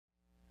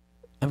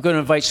I'm going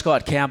to invite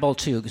Scott Campbell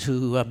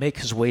to make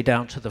his way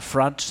down to the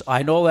front.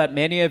 I know that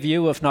many of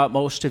you, if not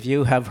most of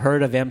you, have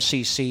heard of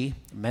MCC,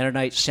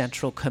 Mennonite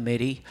Central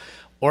Committee.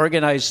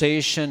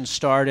 Organization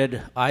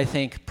started, I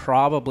think,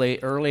 probably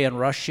early in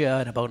Russia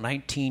in about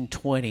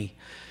 1920,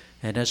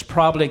 and has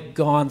probably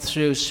gone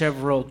through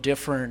several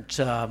different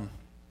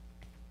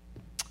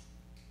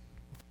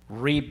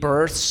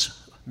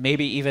rebirths,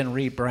 maybe even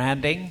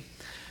rebranding.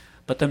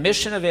 But the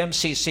mission of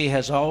MCC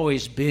has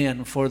always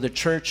been for the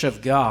Church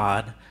of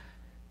God,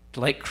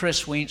 like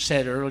Chris Weint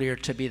said earlier,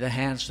 to be the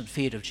hands and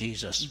feet of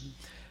Jesus. Mm-hmm.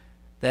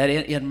 That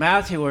in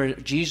Matthew, where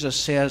Jesus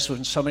says,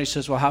 when somebody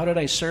says, well, how did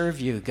I serve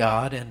you,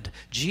 God? And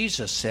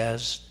Jesus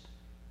says,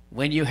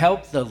 when you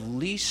help the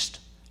least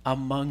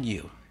among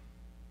you,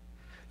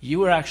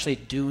 you are actually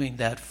doing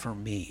that for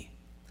me.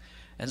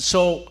 And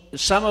so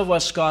some of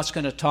what Scott's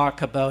going to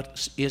talk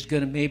about is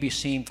going to maybe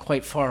seem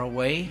quite far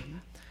away, mm-hmm.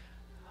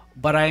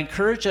 but I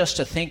encourage us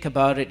to think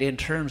about it in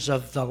terms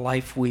of the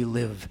life we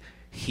live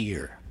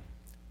here.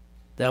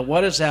 That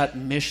what does that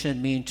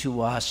mission mean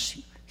to us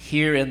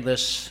here in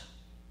this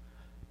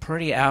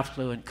pretty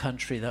affluent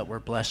country that we're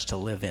blessed to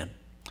live in?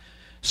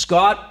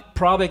 Scott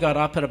probably got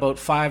up at about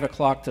 5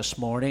 o'clock this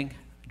morning,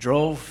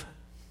 drove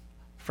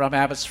from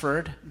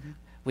Abbotsford. Mm-hmm.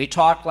 We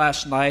talked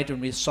last night and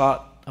we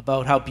thought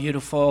about how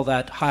beautiful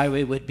that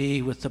highway would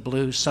be with the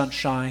blue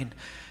sunshine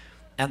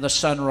and the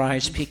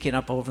sunrise peeking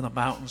up over the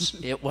mountains.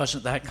 It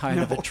wasn't that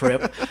kind of a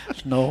trip.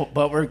 No,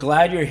 but we're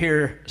glad you're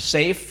here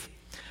safe.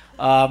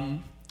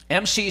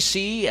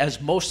 MCC,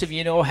 as most of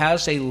you know,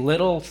 has a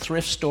little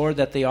thrift store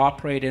that they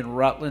operate in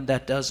Rutland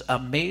that does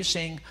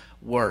amazing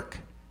work.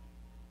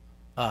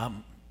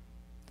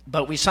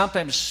 But we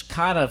sometimes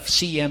kind of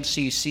see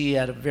MCC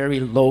at a very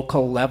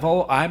local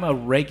level. I'm a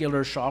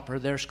regular shopper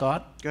there,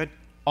 Scott. Good.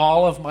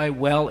 All of my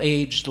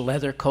well-aged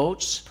leather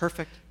coats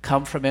perfect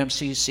come from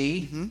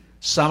MCC. Mm-hmm.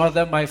 Some of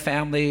them my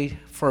family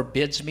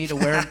forbids me to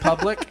wear in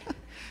public,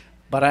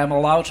 but I'm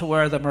allowed to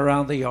wear them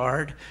around the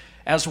yard,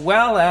 as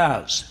well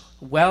as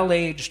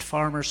well-aged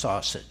farmer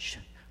sausage.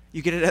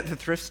 You get it at the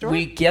thrift store?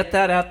 We get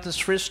that at the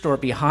thrift store.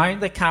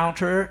 Behind the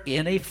counter,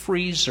 in a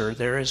freezer,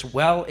 there is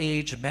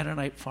well-aged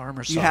Mennonite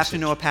farmer sausage. You have to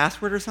know a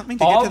password or something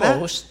to get to that?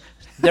 Almost.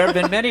 There have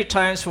been many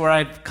times where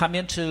I've come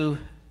into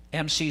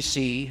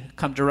MCC,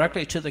 come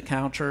directly to the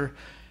counter,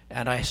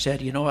 and I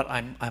said, you know what,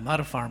 I'm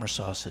out of farmer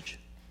sausage.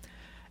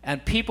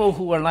 And people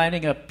who are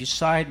lining up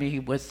beside me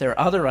with their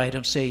other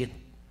items say,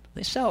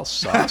 they sell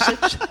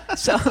sausage?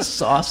 Sell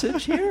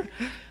sausage here?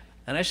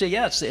 And I say,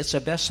 yeah, it's the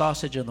best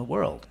sausage in the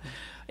world.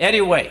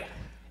 Anyway,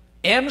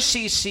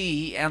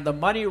 MCC and the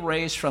money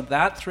raised from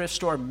that thrift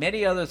store,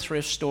 many other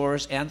thrift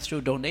stores, and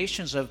through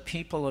donations of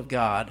people of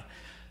God,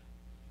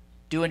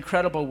 do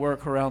incredible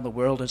work around the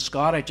world. And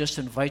Scott, I just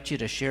invite you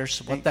to share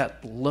what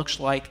that looks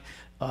like.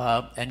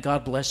 And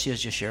God bless you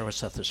as you share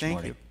with us this morning.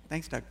 Thank you.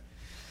 Thanks, Doug.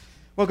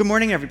 Well, good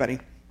morning, everybody.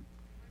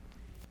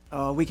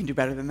 Oh, we can do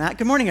better than that.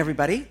 Good morning,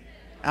 everybody.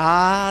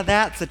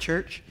 That's a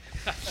church.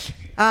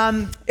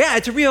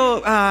 It's a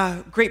real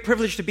great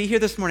privilege to be here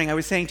this morning. I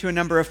was saying to a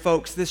number of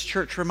folks, this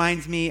church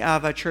reminds me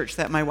of a church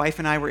that my wife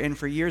and I were in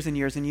for years and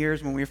years and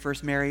years when we were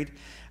first married.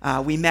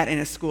 We met in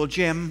a school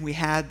gym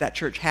that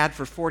church had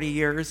for 40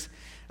 years.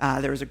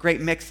 There was a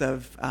great mix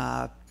of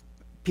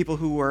people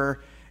who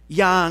were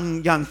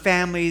young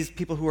families,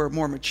 people who were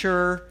more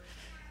mature.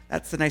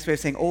 That's a nice way of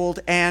saying old.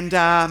 And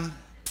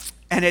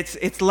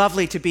it's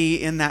lovely to be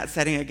in that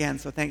setting again,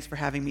 so thanks for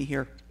having me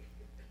here.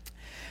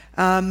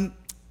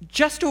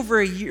 Just over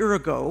a year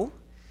ago,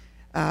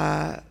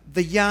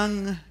 the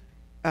young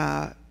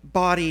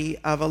body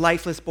of a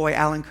lifeless boy,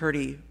 Alan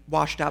Kurdi,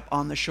 washed up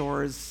on the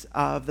shores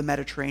of the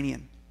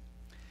Mediterranean.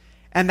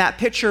 And that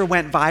picture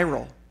went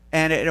viral,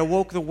 and it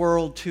awoke the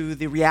world to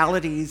the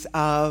realities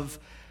of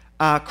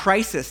a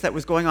crisis that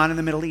was going on in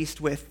the Middle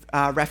East with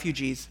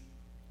refugees.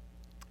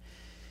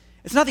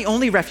 It's not the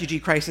only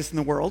refugee crisis in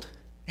the world.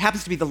 It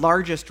happens to be the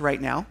largest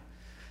right now.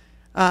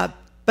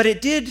 But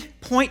it did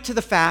point to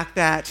the fact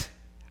that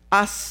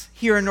us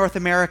here in North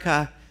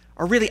America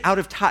are really out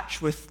of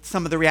touch with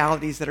some of the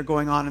realities that are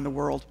going on in the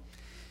world.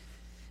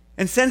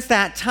 And since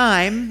that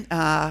time,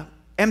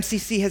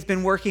 MCC has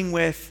been working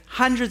with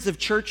hundreds of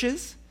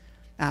churches,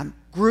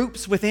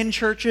 groups within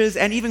churches,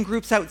 and even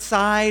groups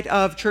outside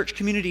of church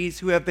communities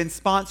who have been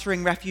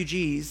sponsoring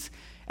refugees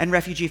and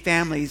refugee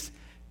families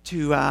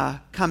to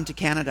come to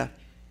Canada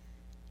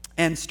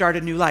and start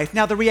a new life.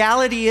 Now, the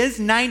reality is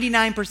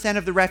 99%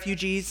 of the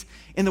refugees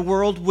in the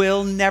world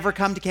will never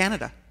come to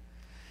Canada.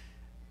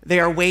 They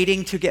are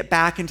waiting to get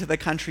back into the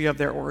country of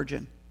their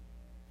origin.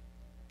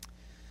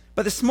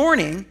 But this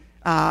morning,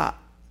 I'm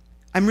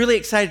really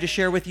excited to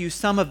share with you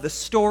some of the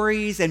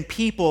stories and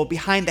people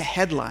behind the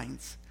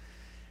headlines.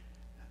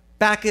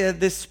 Back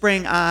this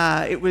spring,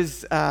 I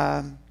was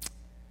about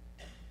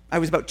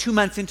 2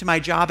 months into my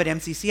job at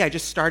MCC. I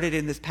just started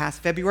in this past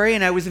February,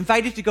 and I was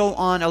invited to go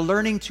on a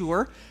learning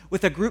tour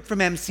with a group from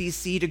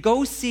MCC to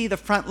go see the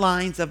front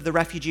lines of the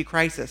refugee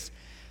crisis.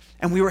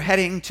 And we were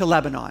heading to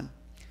Lebanon.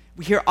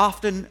 We hear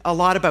often a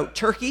lot about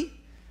Turkey,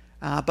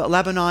 but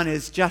Lebanon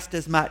is just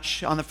as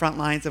much on the front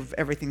lines of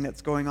everything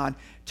that's going on.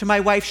 To my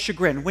wife's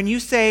chagrin, when you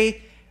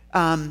say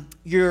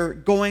you're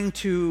going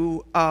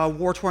to a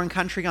war-torn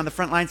country on the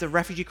front lines of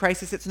refugee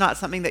crisis, it's not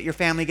something that your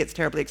family gets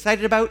terribly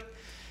excited about.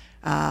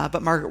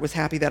 But Margaret was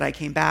happy that I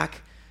came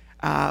back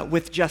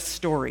with just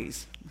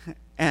stories.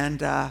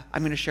 And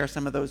I'm going to share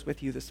some of those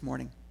with you this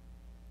morning.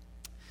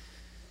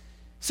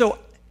 So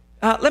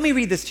let me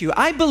read this to you.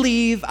 I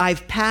believe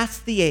I've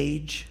passed the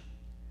age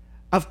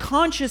of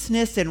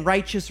consciousness and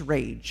righteous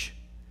rage.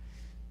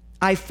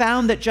 I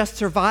found that just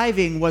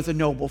surviving was a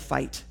noble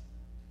fight.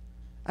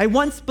 I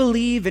once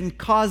believed in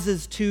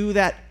causes too,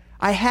 that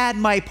I had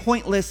my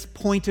pointless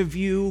point of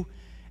view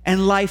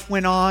and life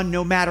went on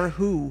no matter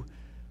who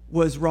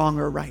was wrong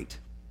or right.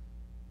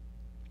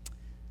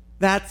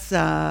 That's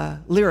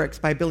lyrics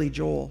by Billy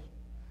Joel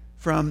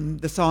from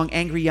the song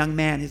Angry Young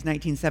Man, his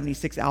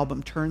 1976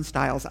 album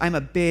Turnstiles. I'm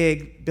a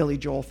big Billy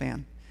Joel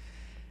fan.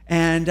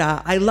 And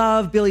I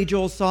love Billy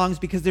Joel's songs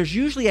because there's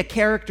usually a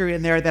character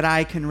in there that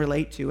I can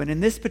relate to. And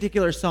in this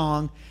particular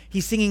song,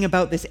 he's singing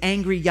about this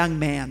angry young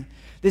man.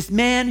 This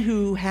man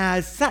who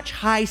has such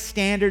high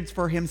standards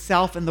for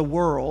himself and the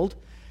world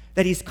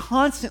that he's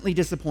constantly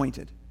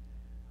disappointed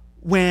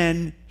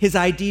when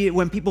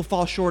people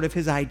fall short of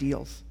his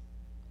ideals.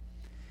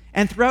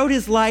 And throughout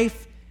his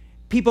life,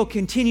 people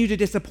continue to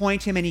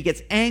disappoint him, and he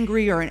gets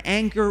angrier and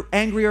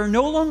angrier,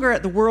 no longer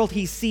at the world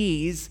he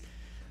sees,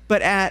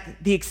 but at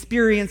the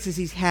experiences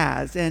he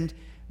has. And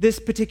this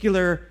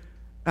particular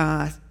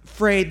verse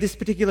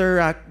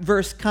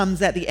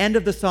comes at the end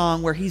of the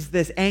song where he's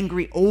this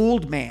angry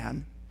old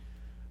man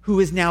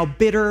who is now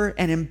bitter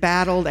and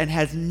embattled and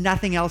has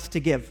nothing else to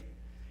give.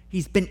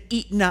 He's been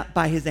eaten up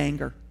by his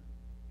anger.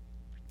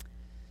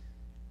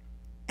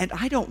 And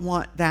I don't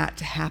want that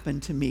to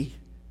happen to me.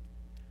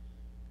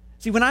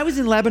 See, when I was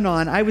in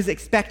Lebanon, I was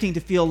expecting to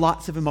feel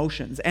lots of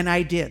emotions, and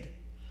I did.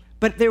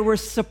 But there were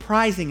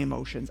surprising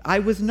emotions. I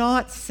was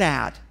not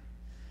sad.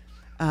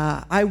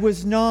 I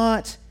was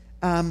not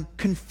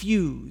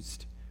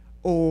confused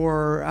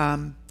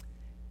or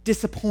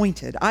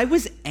disappointed. I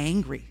was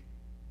angry.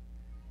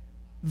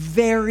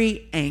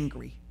 Very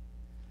angry.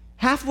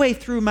 Halfway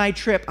through my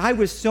trip, I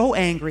was so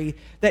angry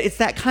that it's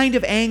that kind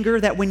of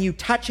anger that when you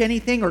touch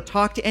anything or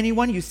talk to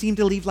anyone, you seem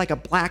to leave like a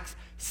black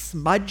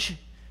smudge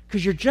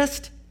because you're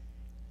just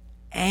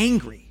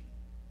angry.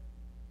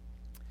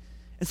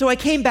 And so I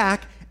came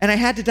back and I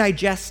had to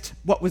digest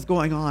what was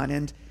going on.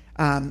 And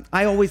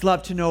I always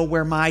love to know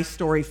where my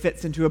story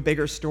fits into a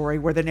bigger story,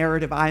 where the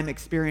narrative I'm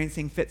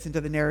experiencing fits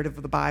into the narrative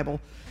of the Bible.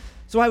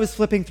 So I was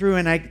flipping through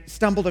and I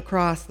stumbled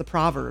across the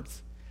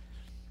Proverbs.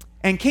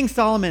 And King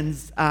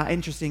Solomon's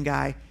interesting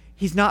guy.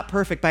 He's not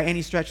perfect by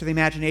any stretch of the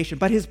imagination,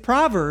 but his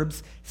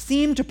Proverbs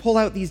seem to pull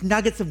out these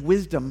nuggets of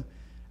wisdom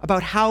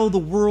about how the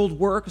world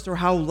works or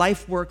how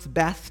life works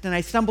best. And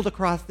I stumbled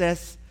across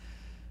this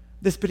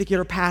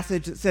particular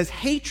passage that says,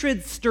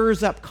 hatred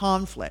stirs up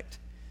conflict,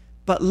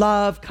 but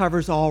love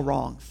covers all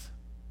wrongs.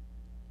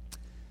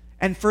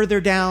 And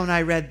further down,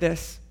 I read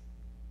this.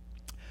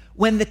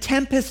 When the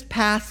tempest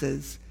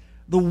passes,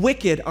 the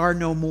wicked are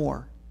no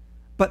more,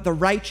 but the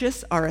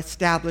righteous are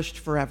established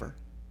forever.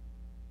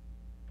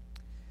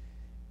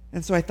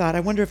 And so I thought, I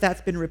wonder if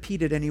that's been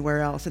repeated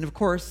anywhere else. And of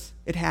course,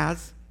 it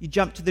has. You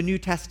jump to the New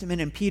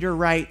Testament, and Peter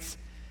writes,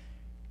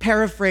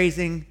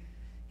 paraphrasing,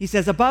 he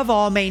says, above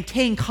all,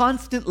 maintain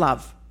constant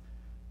love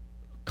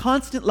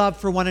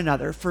for one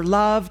another, for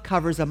love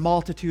covers a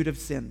multitude of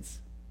sins.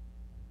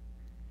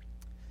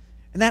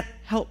 And that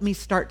helped me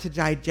start to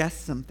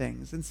digest some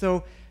things. And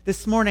so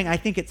this morning, I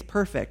think it's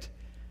perfect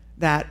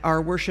that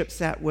our worship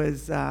set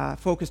was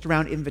focused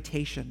around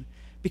invitation,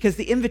 because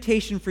the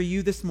invitation for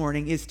you this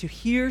morning is to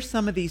hear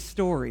some of these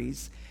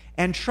stories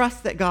and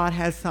trust that God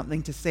has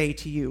something to say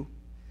to you.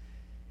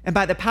 And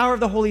by the power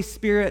of the Holy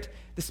Spirit,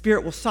 the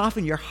Spirit will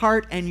soften your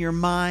heart and your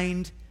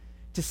mind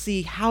to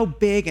see how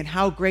big and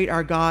how great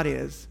our God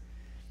is,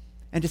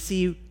 and to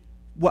see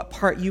what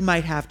part you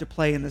might have to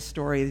play in the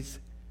stories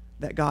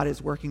that God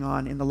is working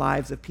on in the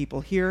lives of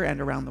people here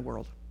and around the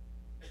world.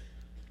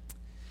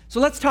 So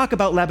let's talk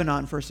about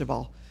Lebanon, first of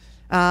all.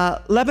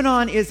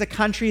 Lebanon is a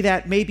country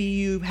that maybe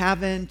you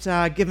haven't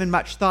given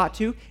much thought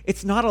to.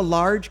 It's not a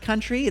large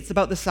country. It's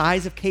about the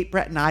size of Cape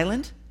Breton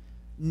Island.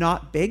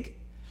 Not big.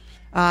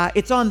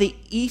 It's on the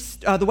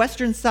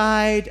western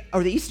side,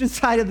 or the eastern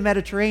side of the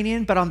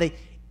Mediterranean, but on the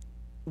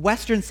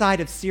western side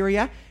of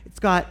Syria. It's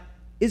got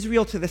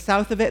Israel to the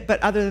south of it, but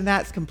other than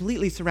that, it's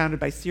completely surrounded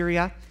by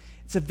Syria.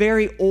 It's a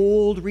very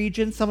old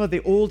region. Some of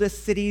the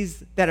oldest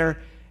cities that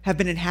have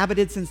been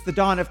inhabited since the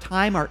dawn of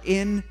time are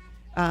in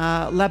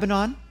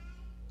Lebanon.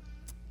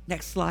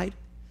 Next slide.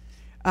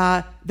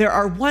 There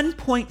are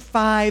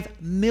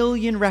 1.5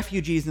 million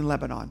refugees in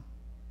Lebanon.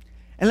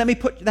 And let me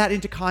put that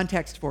into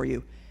context for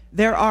you.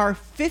 There are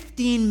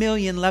 15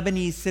 million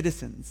Lebanese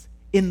citizens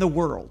in the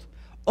world.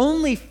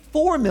 Only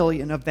 4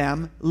 million of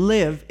them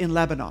live in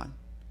Lebanon.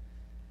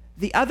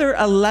 The other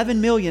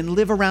 11 million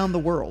live around the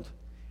world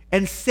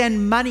and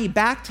send money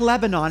back to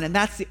Lebanon, and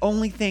that's the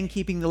only thing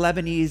keeping the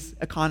Lebanese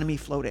economy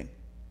floating.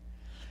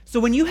 So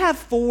when you have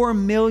 4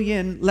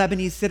 million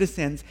Lebanese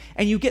citizens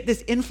and you get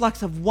this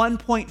influx of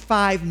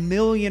 1.5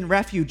 million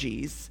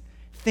refugees,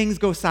 things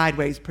go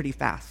sideways pretty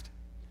fast.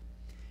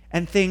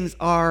 And things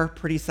are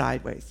pretty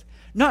sideways.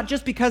 Not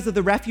just because of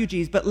the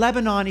refugees, but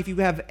Lebanon, if you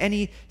have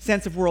any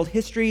sense of world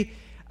history,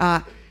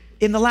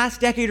 in the last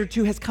decade or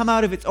two has come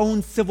out of its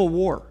own civil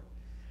war.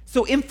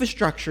 So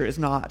infrastructure is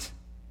not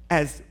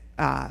as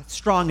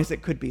strong as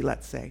it could be,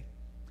 let's say.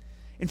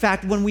 In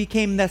fact, when we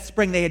came this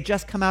spring, they had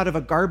just come out of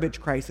a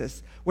garbage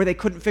crisis where they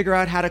couldn't figure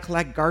out how to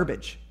collect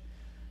garbage.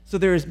 So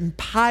there's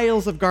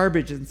piles of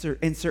garbage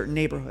in certain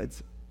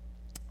neighborhoods,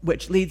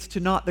 which leads to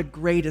not the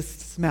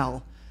greatest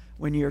smell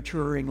when you're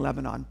touring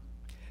Lebanon.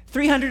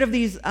 300 of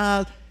these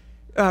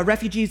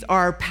refugees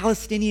are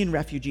Palestinian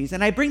refugees.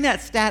 And I bring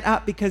that stat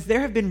up because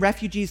there have been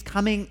refugees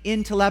coming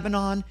into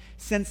Lebanon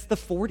since the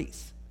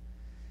 40s.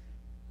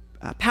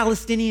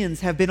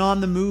 Palestinians have been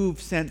on the move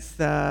since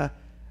the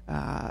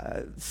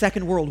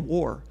Second World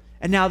War.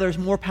 And now there's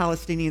more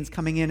Palestinians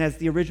coming in as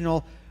the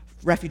original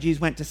refugees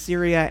went to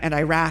Syria and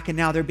Iraq, and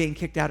now they're being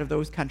kicked out of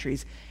those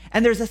countries.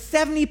 And there's a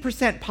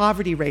 70%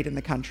 poverty rate in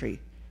the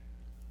country.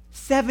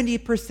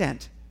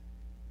 70%.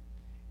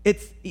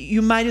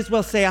 You might as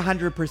well say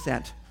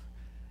 100%,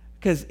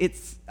 because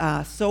it's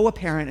so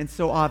apparent and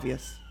so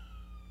obvious.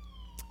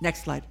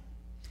 Next slide.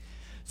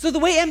 So the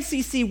way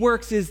MCC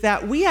works is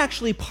that we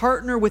actually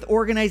partner with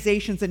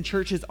organizations and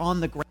churches on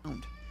the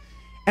ground.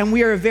 And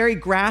we are a very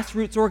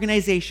grassroots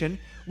organization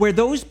where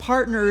those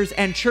partners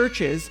and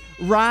churches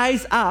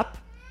rise up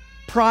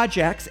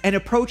projects and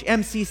approach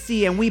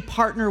MCC, and we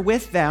partner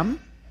with them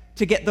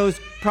to get those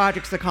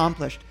projects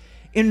accomplished.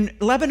 In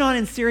Lebanon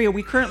and Syria,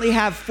 we currently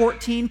have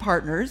 14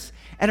 partners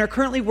and are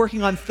currently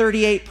working on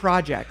 38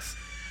 projects.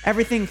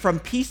 Everything from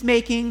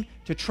peacemaking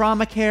to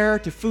trauma care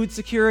to food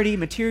security,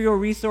 material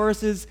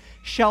resources,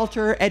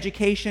 shelter,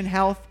 education,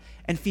 health,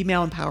 and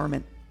female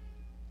empowerment.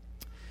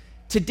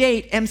 To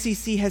date,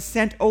 MCC has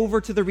sent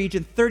over to the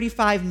region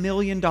 $35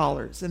 million,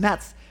 and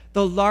that's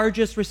the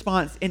largest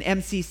response in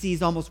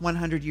MCC's almost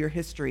 100-year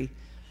history.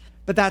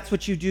 But that's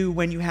what you do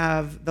when you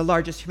have the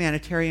largest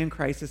humanitarian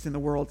crisis in the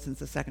world since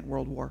the Second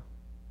World War.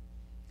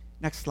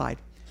 Next slide.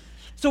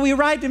 So we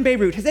arrived in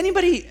Beirut. Has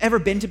anybody ever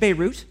been to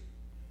Beirut?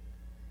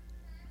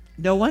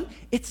 No one?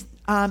 It's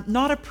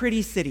not a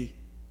pretty city.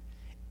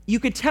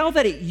 You could tell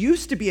that it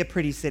used to be a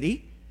pretty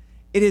city.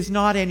 It is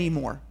not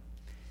anymore.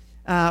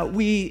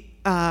 We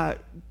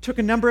took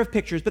a number of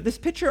pictures, but this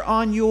picture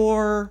on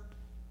your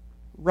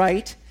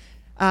right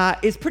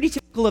is pretty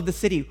typical of the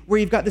city, where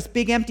you've got this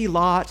big empty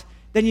lot,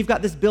 then you've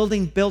got this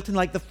building built in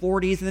like the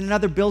 40s, and then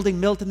another building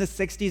built in the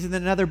 60s, and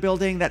then another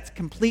building that's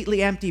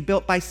completely empty,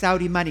 built by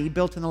Saudi money,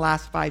 built in the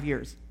last 5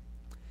 years.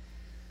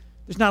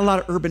 There's not a lot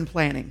of urban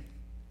planning.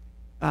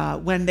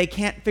 When they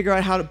can't figure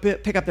out how to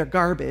pick up their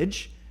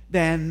garbage,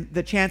 then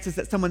the chances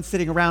that someone's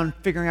sitting around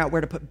figuring out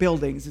where to put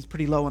buildings is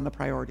pretty low on the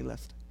priority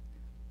list.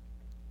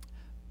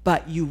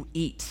 But you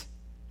eat.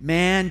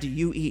 Man, do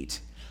you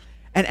eat.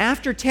 And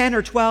after 10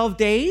 or 12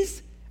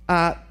 days,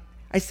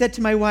 I said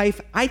to my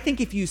wife, I think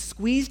if you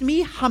squeezed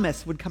me,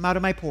 hummus would come out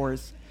of my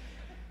pores.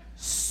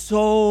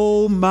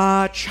 So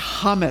much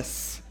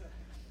hummus.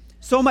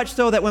 So much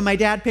so that when my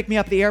dad picked me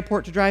up at the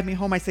airport to drive me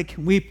home, I said,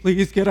 can we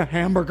please get a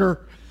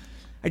hamburger?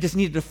 I just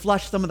needed to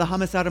flush some of the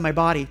hummus out of my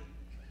body.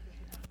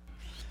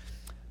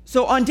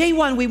 So on day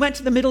one, we went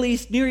to the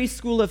Near East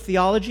School of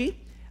Theology.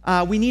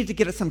 We needed to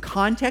get some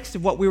context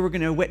of what we were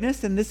going to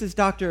witness, and this is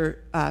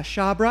Dr.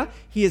 Shabra.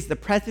 He is the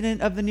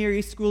president of the Near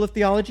East School of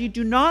Theology.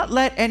 Do not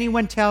let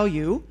anyone tell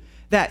you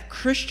that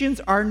Christians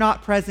are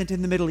not present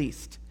in the Middle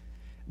East.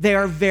 They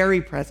are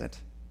very present.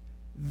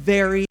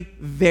 Very,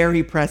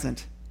 very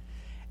present.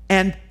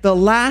 And the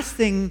last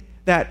thing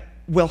that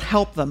will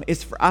help them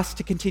is for us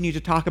to continue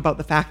to talk about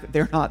the fact that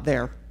they're not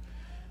there.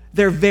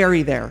 They're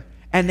very there,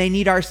 and they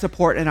need our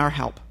support and our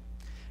help.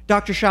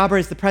 Dr. Shabra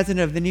is the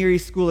president of the Near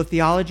East School of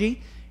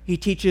Theology. He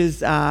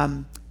teaches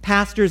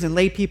pastors and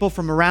lay people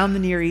from around the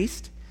Near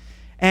East.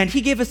 And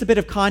he gave us a bit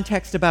of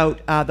context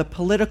about the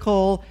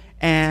political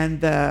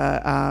and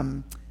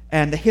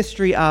the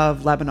history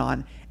of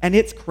Lebanon. And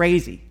it's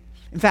crazy.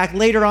 In fact,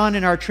 later on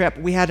in our trip,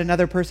 we had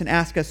another person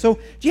ask us, so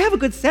do you have a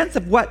good sense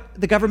of what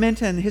the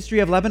government and the history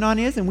of Lebanon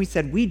is? And we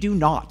said, we do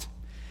not.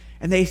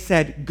 And they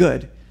said,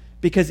 good.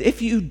 Because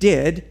if you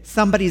did,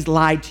 somebody's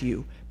lied to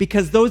you.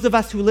 Because those of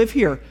us who live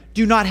here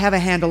do not have a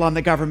handle on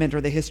the government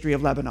or the history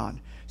of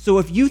Lebanon. So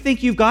if you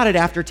think you've got it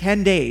after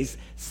 10 days,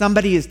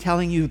 somebody is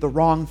telling you the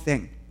wrong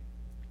thing.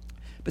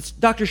 But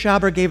Dr.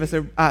 Shabra gave us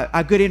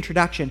a good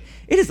introduction.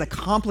 It is a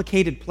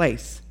complicated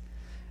place,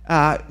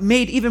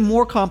 made even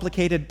more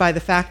complicated by the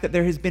fact that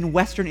there has been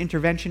Western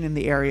intervention in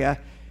the area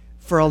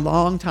for a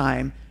long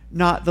time,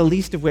 not the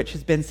least of which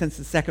has been since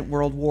the Second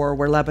World War,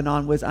 where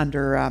Lebanon was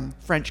under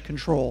French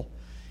control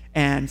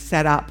and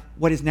set up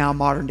what is now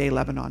modern-day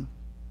Lebanon.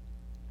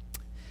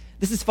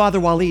 This is Father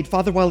Walid.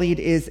 Father Walid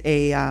is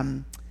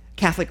a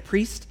Catholic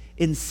priest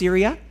in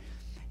Syria.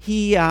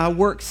 He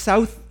works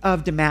south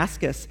of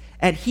Damascus,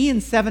 and he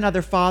and 7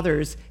 other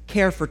fathers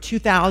care for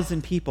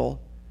 2,000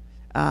 people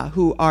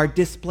who are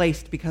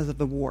displaced because of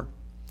the war.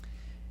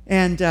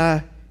 And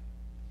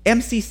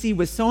MCC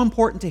was so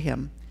important to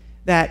him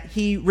that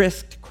he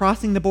risked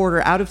crossing the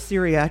border out of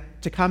Syria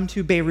to come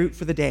to Beirut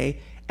for the day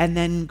and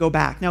then go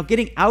back. Now,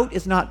 getting out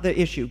is not the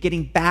issue.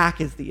 Getting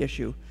back is the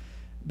issue.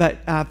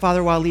 But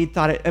Father Walid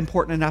thought it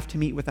important enough to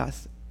meet with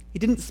us. He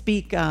didn't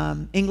speak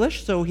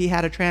English, so he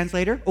had a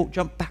translator. Oh,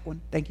 jump back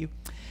one. Thank you.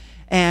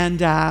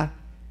 And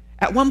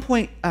at one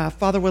point,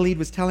 Father Walid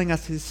was telling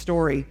us his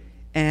story,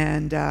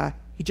 and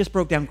he just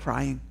broke down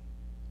crying.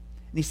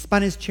 And he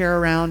spun his chair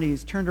around.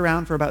 He's turned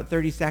around for about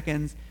 30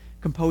 seconds,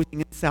 composing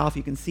himself.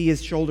 You can see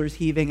his shoulders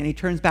heaving, and he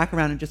turns back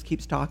around and just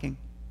keeps talking.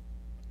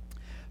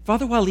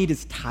 Father Walid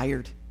is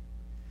tired.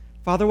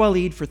 Father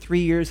Walid, for 3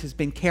 years, has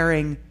been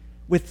caring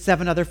with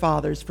 7 other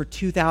fathers for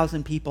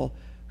 2,000 people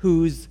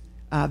whose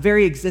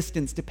very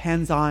existence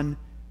depends on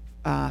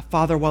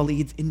Father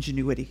Walid's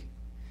ingenuity.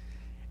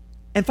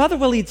 And Father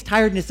Walid's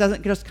tiredness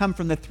doesn't just come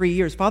from the 3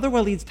 years. Father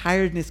Walid's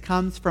tiredness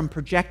comes from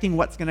projecting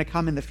what's going to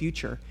come in the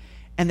future.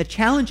 And the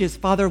challenge is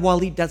Father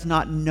Walid does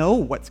not know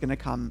what's going to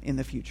come in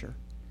the future.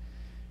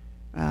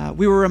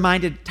 We were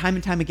reminded time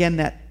and time again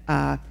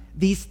that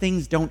these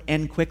things don't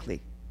end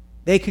quickly.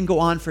 They can go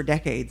on for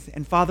decades.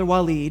 And Father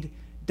Walid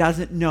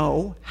doesn't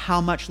know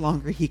how much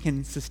longer he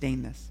can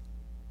sustain this.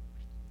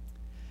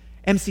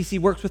 MCC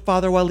works with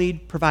Father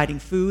Walid, providing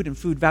food and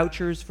food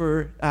vouchers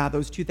for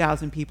those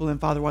 2,000 people, and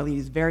Father Walid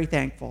is very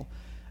thankful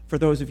for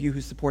those of you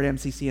who support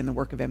MCC and the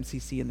work of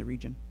MCC in the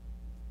region.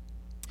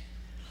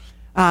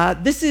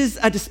 This is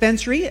a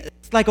dispensary.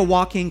 It's like a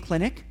walk-in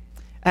clinic.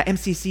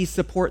 MCC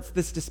supports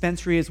this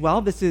dispensary as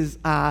well. This is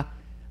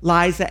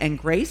Liza and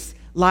Grace.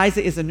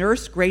 Liza is a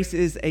nurse. Grace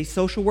is a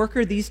social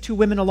worker. These 2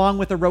 women, along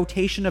with a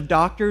rotation of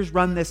doctors,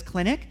 run this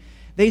clinic.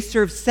 They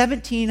serve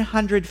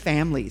 1,700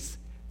 families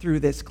through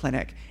this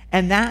clinic.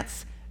 And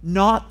that's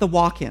not the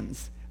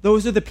walk-ins.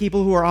 Those are the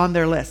people who are on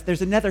their list.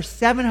 There's another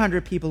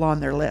 700 people on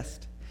their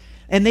list.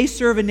 And they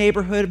serve a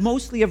neighborhood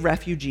mostly of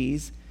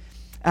refugees.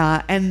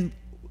 And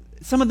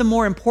some of the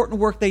more important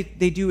work they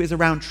do is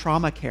around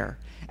trauma care.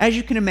 As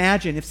you can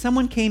imagine, if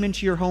someone came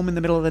into your home in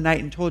the middle of the night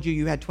and told you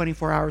you had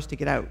 24 hours to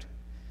get out,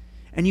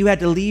 and you had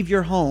to leave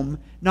your home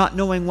not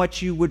knowing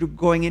what you were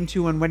going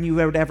into and when you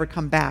would ever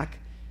come back,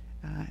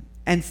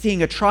 and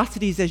seeing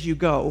atrocities as you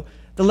go,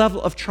 the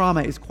level of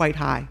trauma is quite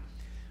high.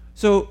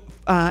 So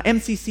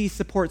MCC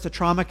supports a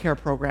trauma care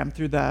program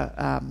through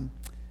the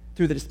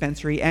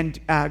dispensary, and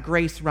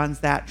Grace runs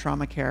that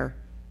trauma care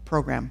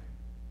program.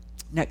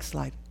 Next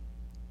slide.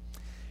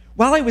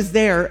 While I was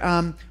there,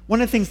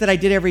 one of the things that I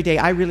did every day,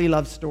 I really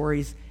love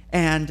stories.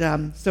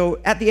 And so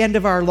at the end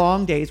of our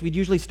long days, we'd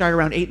usually start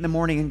around 8 in the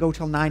morning and go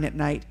till 9 at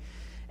night.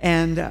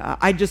 And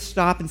I'd just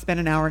stop and spend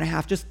an hour and a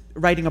half just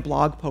writing a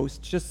blog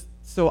post, just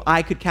so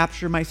I could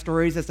capture my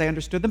stories as I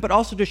understood them, but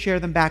also to share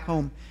them back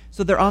home.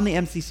 So they're on the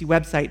MCC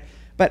website.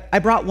 But I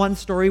brought one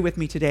story with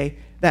me today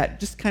that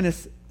just kind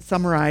of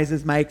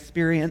summarizes my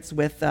experience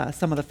with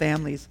some of the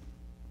families.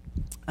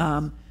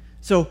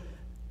 So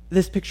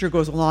this picture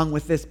goes along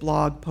with this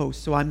blog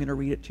post, so I'm going to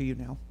read it to you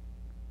now.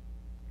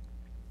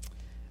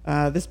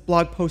 This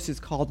blog post is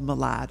called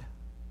Malad.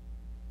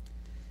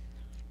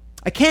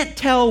 I can't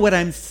tell what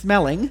I'm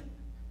smelling,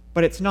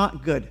 but it's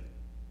not good.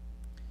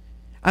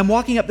 I'm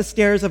walking up the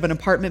stairs of an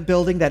apartment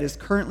building that is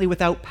currently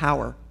without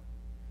power.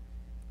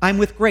 I'm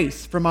with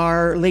Grace from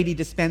Our Lady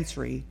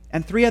Dispensary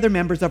and 3 other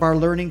members of our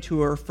learning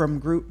tour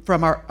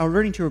our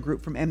learning tour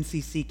group from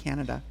MCC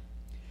Canada.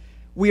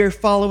 We are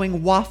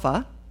following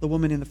Wafa, the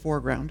woman in the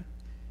foreground,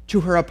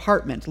 to her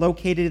apartment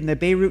located in the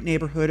Beirut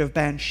neighborhood of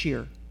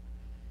Banshir.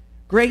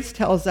 Grace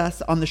tells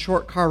us on the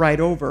short car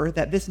ride over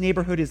that this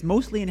neighborhood is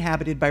mostly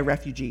inhabited by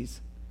refugees.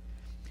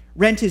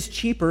 Rent is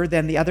cheaper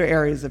than the other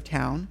areas of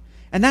town,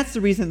 and that's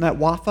the reason that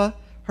Wafa,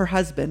 her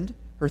husband,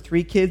 her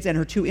 3 kids, and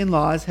her 2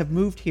 in-laws have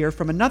moved here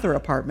from another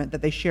apartment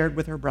that they shared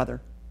with her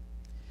brother.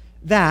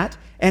 That,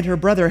 and her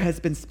brother has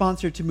been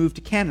sponsored to move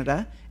to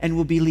Canada and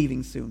will be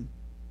leaving soon.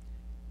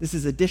 This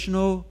is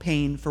additional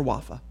pain for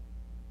Wafa.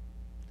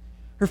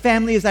 Her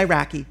family is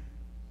Iraqi.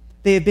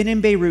 They have been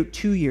in Beirut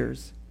 2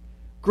 years.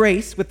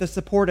 Grace, with the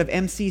support of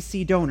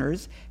MCC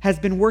donors, has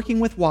been working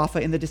with Wafa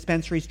in the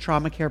dispensary's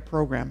trauma care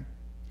program.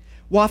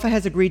 Wafa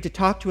has agreed to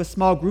talk to a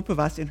small group of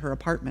us in her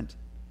apartment.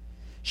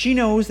 She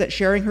knows that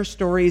sharing her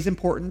story is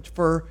important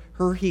for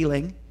her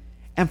healing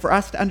and for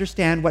us to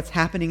understand what's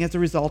happening as a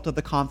result of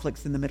the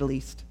conflicts in the Middle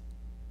East.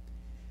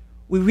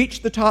 We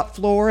reach the top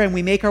floor and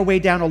we make our way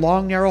down a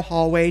long, narrow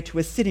hallway to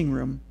a sitting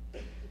room.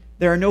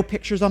 There are no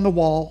pictures on the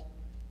wall,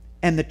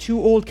 and the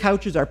 2 old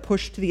couches are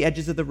pushed to the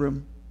edges of the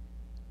room.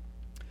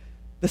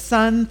 The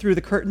sun through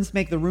the curtains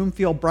make the room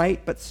feel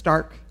bright but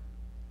stark.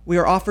 We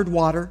are offered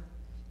water,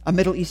 a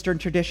Middle Eastern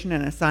tradition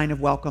and a sign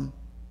of welcome.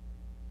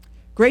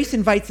 Grace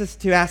invites us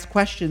to ask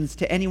questions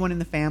to anyone in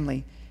the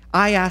family.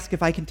 I ask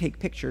if I can take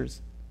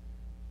pictures.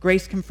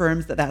 Grace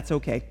confirms that that's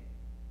okay.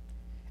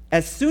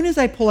 As soon as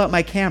I pull out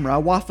my camera,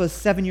 Wafa's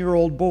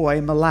 7-year-old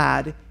boy,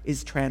 Malad,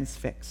 is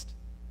transfixed.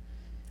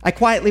 I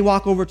quietly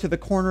walk over to the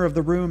corner of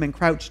the room and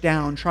crouch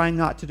down, trying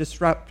not to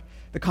disrupt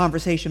the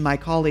conversation my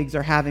colleagues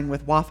are having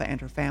with Wafa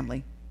and her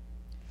family.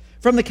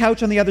 From the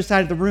couch on the other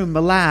side of the room,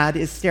 Milad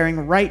is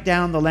staring right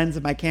down the lens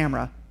of my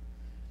camera.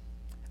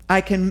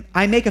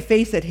 I make a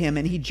face at him,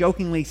 and he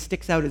jokingly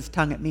sticks out his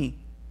tongue at me.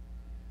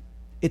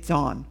 It's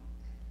on.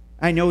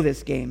 I know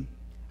this game.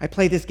 I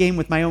play this game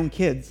with my own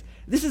kids.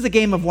 This is a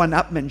game of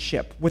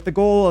one-upmanship, with the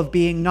goal of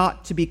being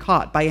not to be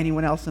caught by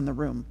anyone else in the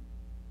room.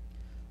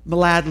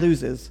 Milad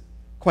loses,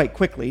 quite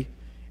quickly,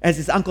 as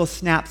his uncle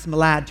snaps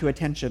Milad to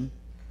attention.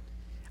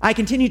 I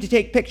continue to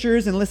take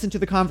pictures and listen to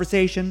the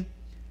conversation.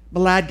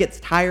 Milad gets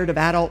tired of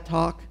adult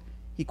talk.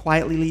 He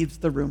quietly leaves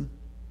the room.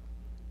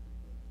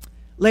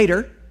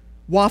 Later,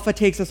 Wafa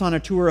takes us on a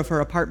tour of her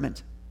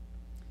apartment.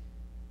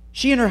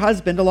 She and her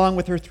husband, along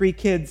with her 3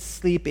 kids,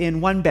 sleep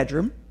in one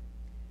bedroom,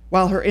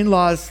 while her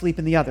in-laws sleep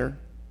in the other.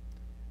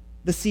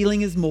 The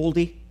ceiling is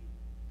moldy.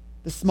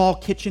 The small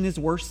kitchen is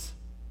worse.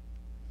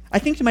 I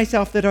think to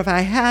myself that if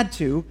I had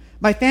to,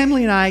 my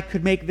family and I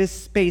could make this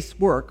space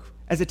work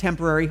as a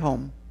temporary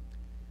home.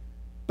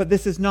 But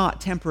this is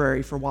not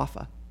temporary for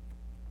Wafa.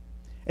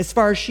 As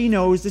far as she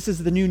knows, this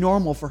is the new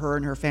normal for her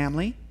and her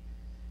family.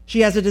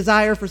 She has a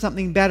desire for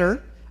something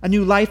better, a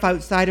new life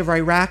outside of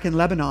Iraq and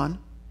Lebanon.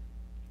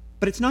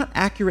 But it's not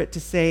accurate to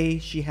say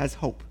she has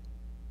hope.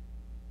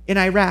 In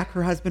Iraq,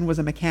 her husband was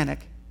a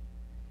mechanic.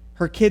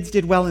 Her kids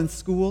did well in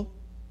school.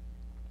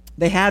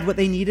 They had what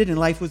they needed and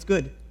life was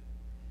good.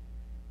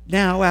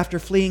 Now, after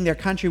fleeing their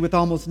country with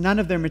almost none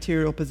of their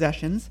material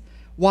possessions,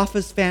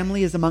 Wafa's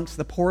family is amongst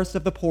the poorest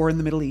of the poor in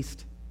the Middle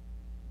East.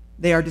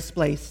 They are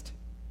displaced.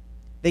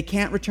 They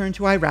can't return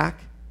to Iraq.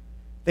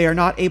 They are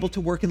not able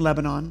to work in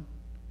Lebanon.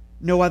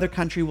 No other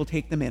country will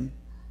take them in.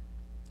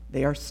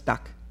 They are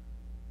stuck.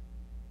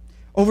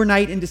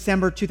 Overnight in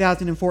December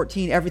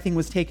 2014, everything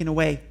was taken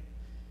away.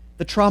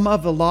 The trauma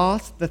of the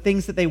loss, the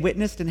things that they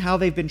witnessed, and how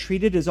they've been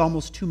treated is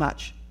almost too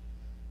much.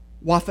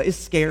 Wafa is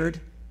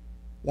scared.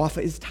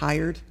 Wafa is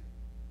tired.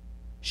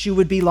 She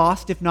would be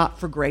lost if not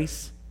for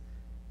Grace.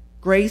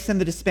 Grace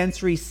and the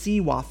dispensary see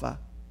Wafa.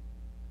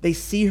 They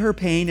see her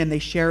pain and they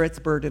share its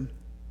burden.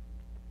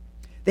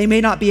 They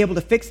may not be able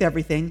to fix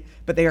everything,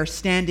 but they are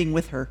standing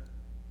with her.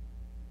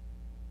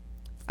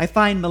 I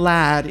find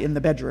Milad in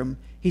the bedroom.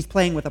 He's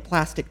playing with a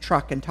plastic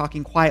truck and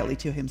talking quietly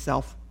to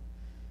himself.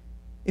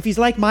 If he's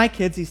like my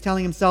kids, he's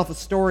telling himself a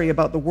story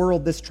about the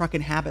world this truck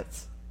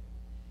inhabits.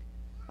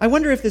 I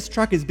wonder if this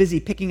truck is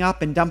busy picking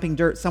up and dumping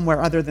dirt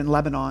somewhere other than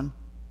Lebanon.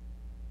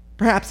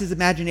 Perhaps his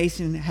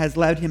imagination has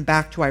led him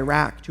back to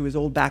Iraq, to his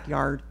old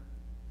backyard.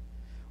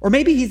 Or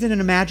maybe he's in an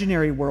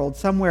imaginary world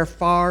somewhere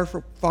far,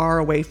 far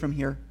away from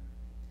here.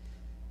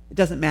 It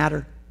doesn't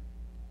matter.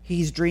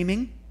 He's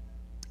dreaming,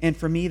 and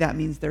for me, that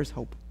means there's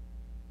hope.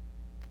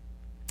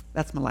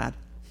 That's Milad.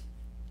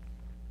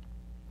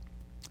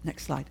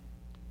 Next slide.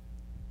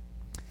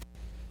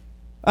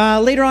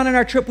 Later on in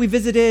our trip, we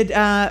visited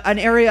an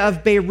area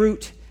of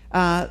Beirut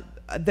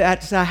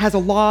that has a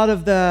lot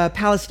of the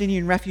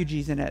Palestinian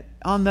refugees in it.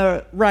 On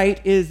the right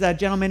is a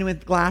gentleman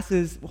with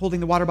glasses holding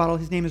the water bottle.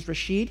 His name is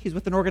Rashid. He's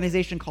with an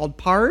organization called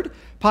PARD,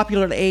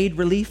 Popular Aid,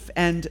 Relief,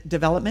 and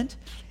Development.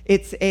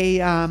 It's a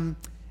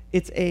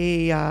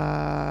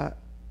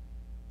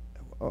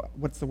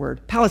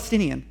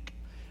Palestinian.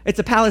 It's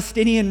a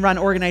Palestinian-run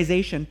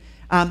organization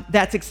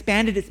that's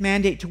expanded its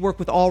mandate to work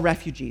with all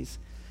refugees.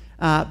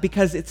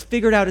 Because it's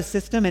figured out a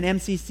system, and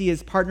MCC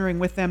is partnering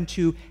with them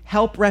to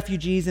help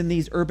refugees in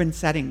these urban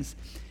settings.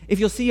 If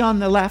you'll see on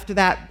the left,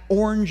 that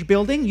orange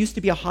building used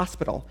to be a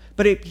hospital,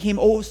 but it became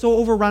so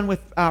overrun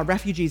with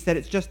refugees that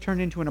it's just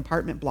turned into an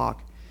apartment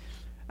block.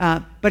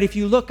 But if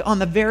you look on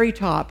the very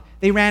top,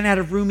 they ran out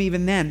of room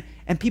even then,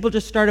 and people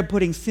just started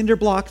putting cinder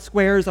block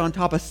squares on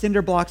top of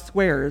cinder block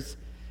squares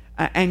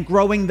and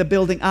growing the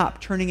building up,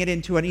 turning it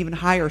into an even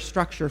higher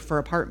structure for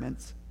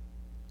apartments.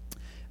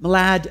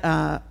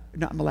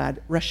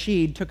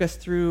 Rashid took us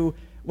through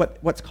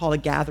what's called a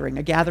gathering.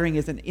 A gathering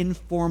is an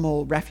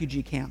informal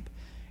refugee camp.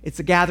 It's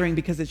a gathering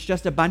because it's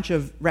just a bunch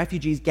of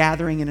refugees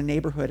gathering in a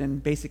neighborhood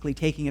and basically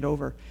taking it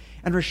over.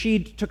 And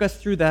Rashid took us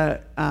through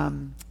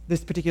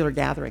this particular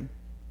gathering.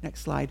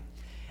 Next slide.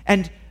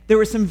 And there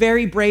were some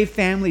very brave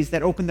families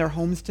that opened their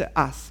homes to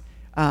us.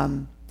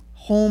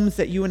 Homes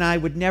that you and I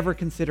would never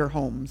consider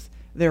homes.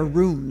 They're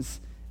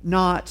rooms,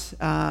 not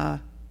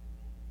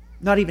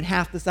even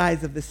half the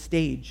size of this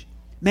stage.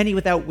 Many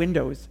without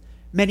windows,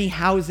 many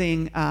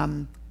housing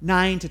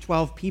 9 to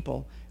 12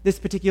 people. This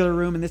particular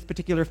room and this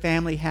particular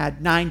family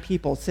had 9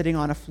 people sitting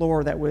on a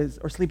floor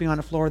sleeping on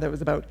a floor that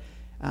was about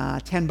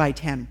 10 by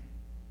 10.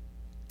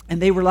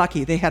 And they were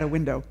lucky, they had a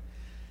window.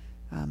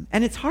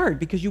 And it's hard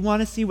because you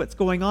want to see what's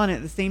going on, and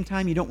at the same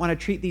time you don't want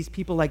to treat these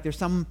people like they're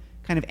some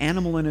kind of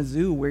animal in a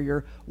zoo where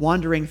you're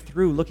wandering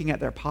through looking at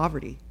their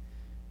poverty.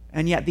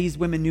 And yet these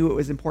women knew it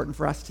was important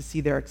for us to see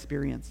their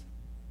experience.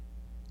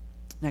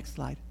 Next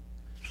slide.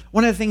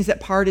 One of the things that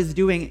PARD is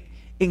doing,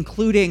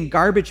 including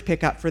garbage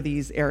pickup for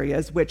these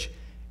areas, which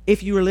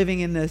if you were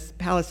living in this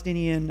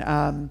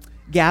Palestinian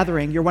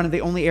gathering, you're one of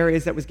the only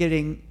areas that was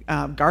getting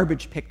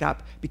garbage picked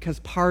up because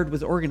PARD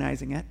was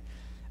organizing it.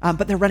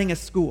 But they're running a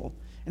school.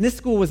 And this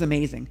school was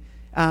amazing.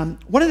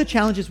 One of the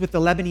challenges with the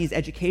Lebanese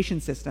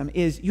education system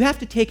is you have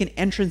to take an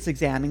entrance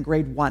exam in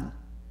grade 1.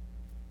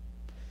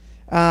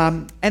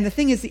 And the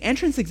thing is, the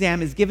entrance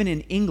exam is given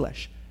in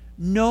English.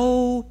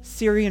 No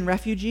Syrian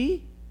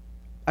refugee,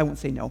 I won't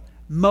say no,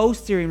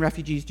 most Syrian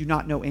refugees do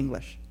not know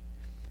English.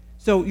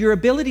 So your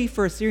ability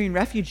for a Syrian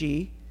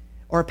refugee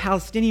or a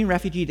Palestinian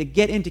refugee to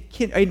get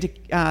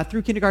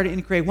through kindergarten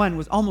into grade 1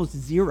 was almost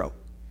zero.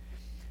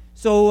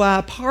 So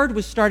PARD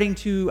was starting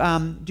to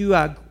do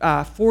a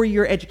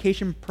 4-year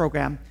education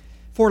program,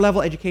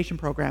 4-level education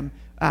program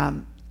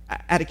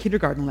at a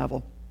kindergarten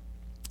level.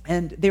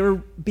 And they were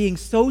being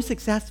so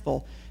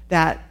successful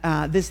that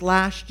this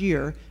last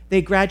year,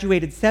 they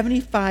graduated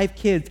 75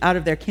 kids out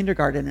of their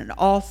kindergarten, and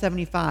all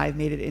 75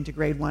 made it into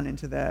grade 1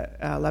 into the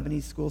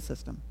Lebanese school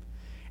system.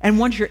 And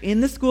once you're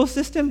in the school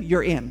system,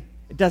 you're in.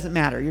 It doesn't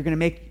matter. You're going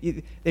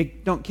to they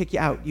don't kick you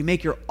out. You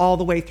make your all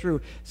the way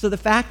through. So the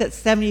fact that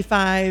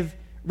 75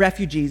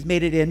 refugees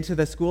made it into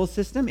the school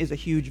system is a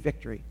huge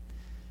victory.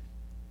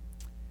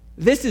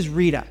 This is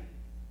Rita.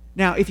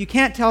 Now, if you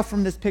can't tell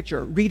from this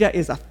picture, Rita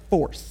is a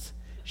force.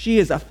 She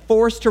is a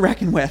force to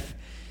reckon with.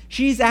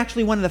 She's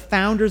actually one of the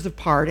founders of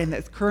PARD and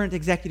the current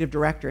executive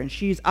director, and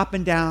she's up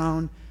and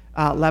down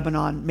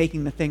Lebanon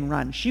making the thing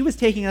run. She was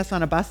taking us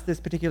on a bus this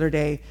particular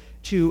day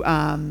to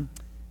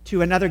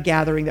another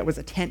gathering that was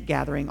a tent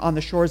gathering on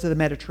the shores of the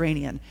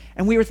Mediterranean.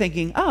 And we were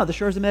thinking, oh, the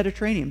shores of the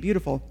Mediterranean,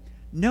 beautiful.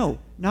 No,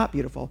 not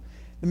beautiful.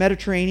 The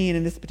Mediterranean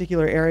in this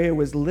particular area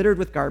was littered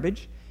with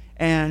garbage,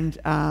 and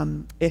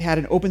it had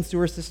an open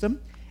sewer system.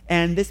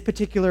 And this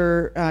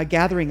particular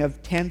gathering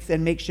of tents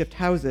and makeshift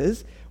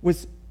houses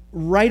was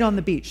right on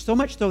the beach, so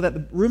much so that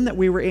the room that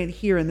we were in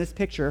here in this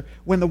picture,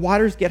 when the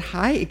waters get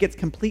high, it gets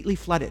completely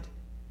flooded,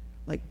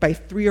 like by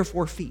 3 or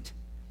 4 feet.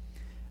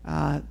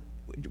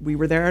 We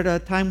were there at a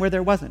time where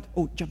there wasn't.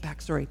 Oh, jump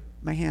back, sorry,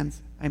 my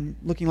hands. I'm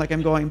looking like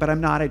I'm going, but I'm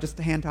not. I'm just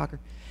a hand talker.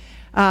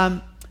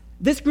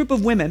 This group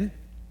of women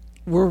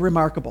were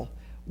remarkable.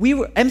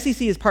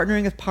 MCC is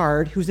partnering with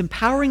PARD, who's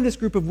empowering this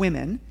group of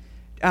women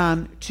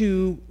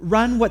to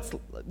run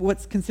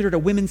what's considered a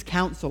women's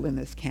council in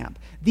this camp.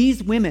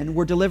 These women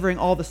were delivering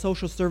all the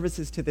social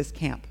services to this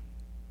camp.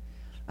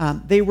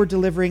 They were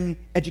delivering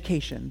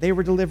education. They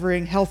were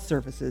delivering health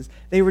services.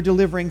 They were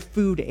delivering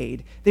food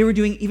aid. They were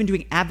even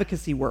doing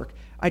advocacy work.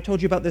 I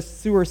told you about this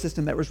sewer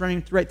system that was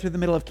running right through the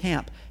middle of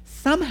camp.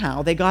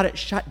 Somehow they got it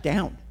shut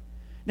down.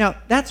 Now,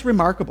 that's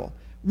remarkable.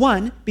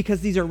 1,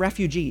 because these are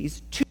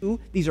refugees. 2,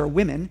 these are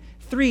women.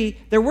 3,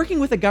 they're working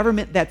with a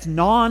government that's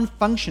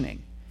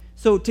non-functioning.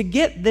 So to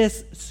get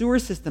this sewer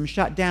system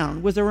shut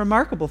down was a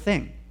remarkable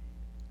thing.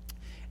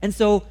 And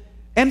so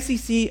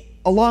MCC,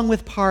 along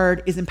with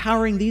PARD, is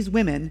empowering these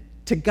women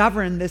to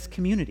govern this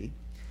community.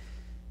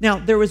 Now,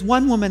 there was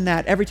one woman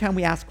that every time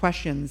we asked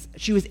questions,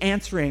 she was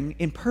answering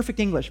in perfect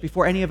English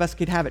before any of us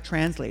could have it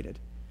translated.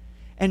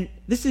 And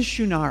this is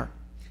Shunar.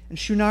 And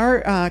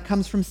Shunar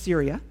comes from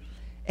Syria.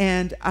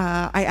 And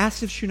I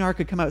asked if Shunar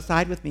could come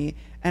outside with me.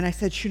 And I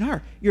said,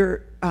 Shunar,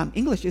 your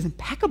English is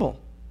impeccable.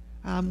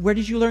 Where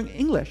did you learn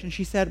English? And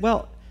she said,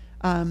 well,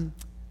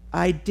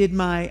 I did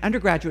my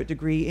undergraduate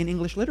degree in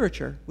English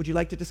literature. Would you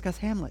like to discuss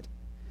Hamlet?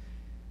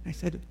 I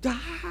said,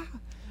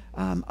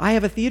 I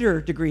have a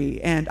theater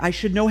degree, and I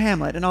should know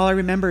Hamlet, and all I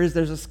remember is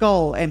there's a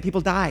skull and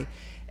people die.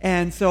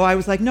 And so I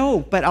was like, no,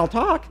 but I'll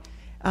talk.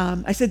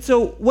 I said,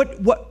 so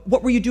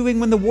what were you doing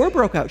when the war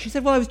broke out? She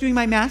said, well, I was doing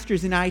my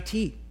master's in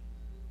IT.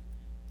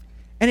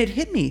 And it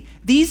hit me.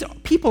 These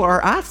people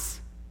are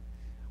us.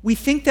 We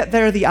think that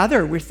they're the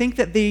other. We think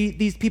that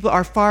these people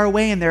are far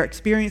away and their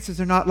experiences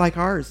are not like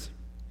ours.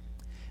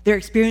 Their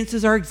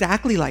experiences are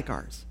exactly like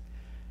ours.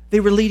 They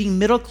were leading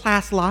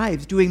middle-class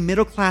lives, doing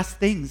middle-class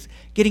things,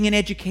 getting an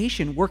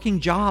education, working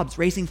jobs,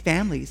 raising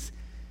families.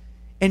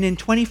 And in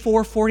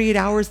 24, 48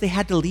 hours, they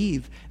had to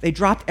leave. They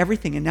dropped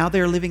everything, and now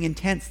they're living in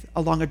tents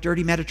along a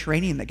dirty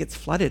Mediterranean that gets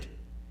flooded.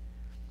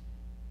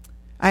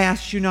 I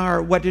asked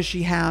Shunar, what does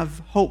she have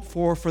hope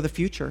for the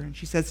future? And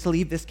she says to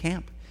leave this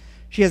camp.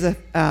 She has a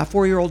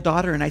 4-year-old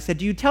daughter, and I said,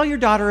 do you tell your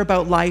daughter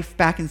about life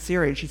back in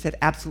Syria? And she said,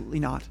 absolutely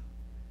not.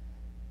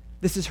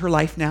 This is her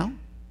life now.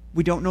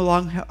 We don't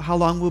know how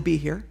long we'll be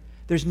here.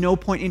 There's no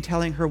point in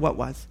telling her what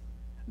was.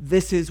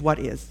 This is what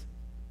is.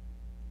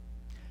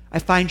 I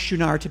find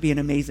Shunar to be an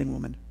amazing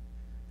woman.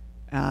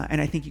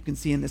 And I think you can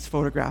see in this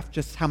photograph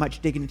just how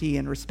much dignity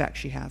and respect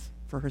she has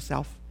for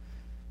herself.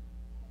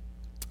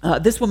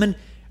 This woman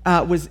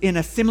was in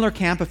a similar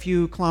camp a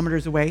few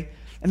kilometers away.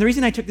 And the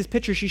reason I took this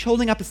picture, she's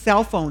holding up a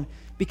cell phone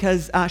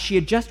because she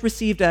had just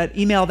received an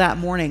email that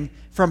morning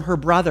from her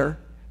brother,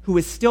 who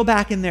was still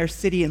back in their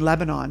city in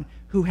Lebanon,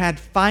 who had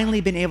finally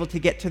been able to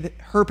get to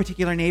her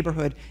particular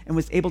neighborhood and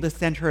was able to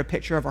send her a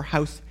picture of her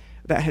house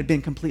that had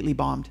been completely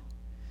bombed.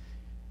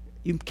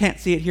 You can't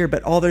see it here,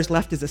 but all there's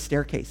left is a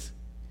staircase.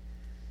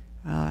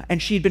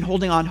 And she'd been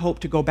holding on hope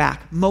to go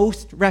back.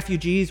 Most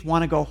refugees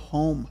want to go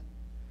home.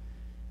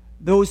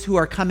 Those who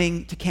are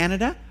coming to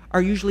Canada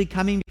are usually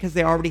coming because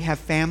they already have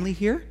family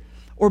here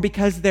or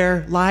because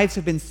their lives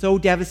have been so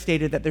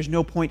devastated that there's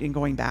no point in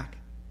going back.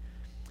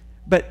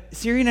 But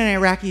Syrian and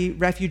Iraqi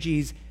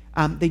refugees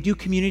They do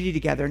community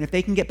together, and if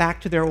they can get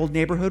back to their old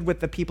neighborhood with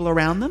the people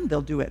around them,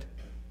 they'll do it.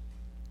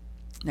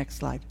 Next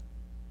slide.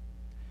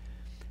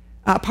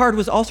 PARD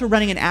was also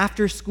running an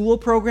after-school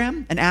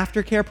program, an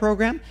aftercare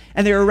program,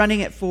 and they were running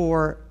it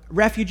for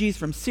refugees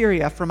from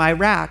Syria, from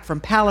Iraq, from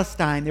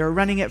Palestine. They were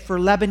running it for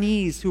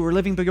Lebanese who were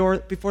living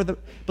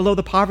below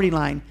the poverty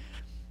line.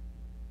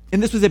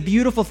 And this was a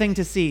beautiful thing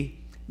to see.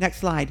 Next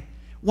slide.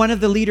 One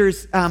of the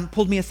leaders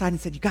pulled me aside and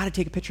said, "You got to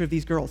take a picture of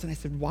these girls." And I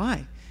said,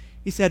 "Why?"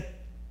 He said,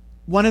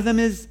 "One of them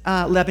is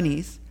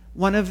Lebanese,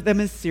 one of them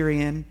is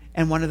Syrian,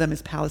 and one of them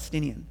is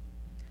Palestinian.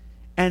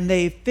 And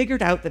they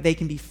figured out that they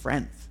can be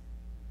friends.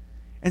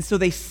 And so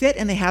they sit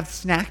and they have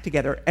snack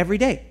together every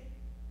day."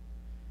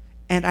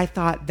 And I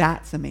thought,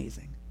 that's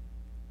amazing.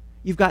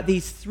 You've got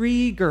these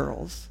 3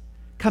 girls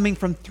coming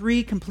from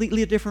 3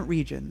 completely different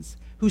regions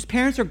whose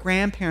parents or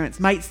grandparents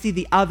might see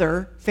the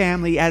other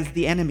family as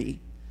the enemy.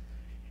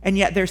 And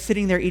yet they're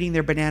sitting there eating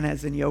their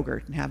bananas and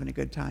yogurt and having a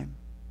good time.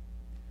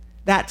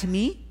 That, to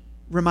me,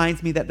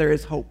 reminds me that there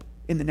is hope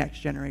in the next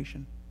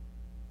generation.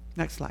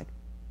 Next slide.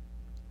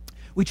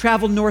 We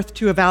traveled north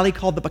to a valley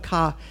called the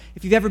Bekaa.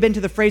 If you've ever been to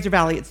the Fraser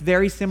Valley, it's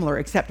very similar,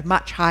 except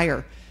much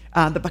higher.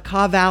 The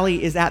Bekaa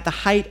Valley is at the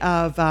height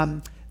of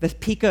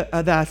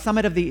the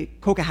summit of the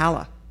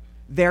Coquihalla,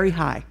 very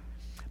high,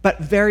 but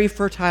very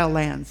fertile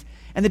lands.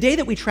 And the day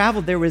that we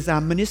traveled, there was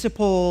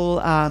municipal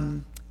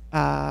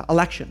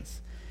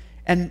elections,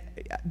 and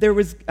there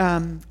was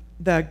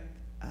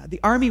the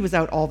army was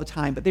out all the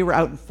time, but they were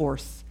out in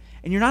force.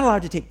 And you're not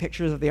allowed to take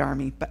pictures of the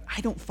army, but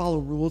I don't follow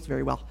rules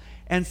very well.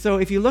 And so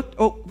if you look,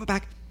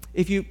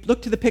 if you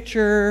look to the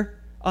picture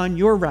on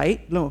your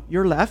right, no,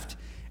 your left.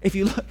 If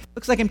you look,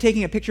 looks like I'm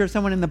taking a picture of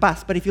someone in the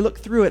bus, but if you look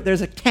through it,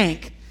 there's a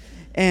tank.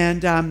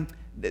 And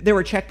there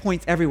were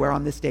checkpoints everywhere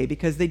on this day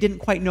because they didn't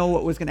quite know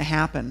what was going to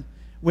happen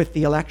with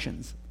the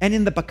elections. And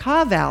in the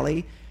Bekaa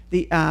Valley,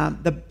 the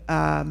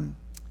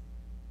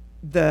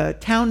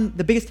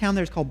biggest town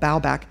there is called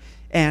Baalbek,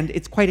 and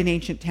it's quite an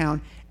ancient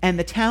town. And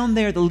the town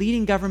there, the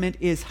leading government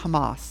is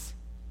Hamas.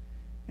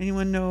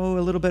 Anyone know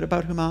a little bit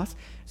about Hamas?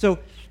 So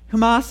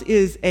Hamas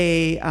is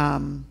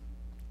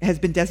has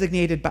been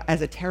designated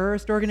as a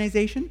terrorist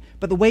organization,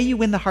 but the way you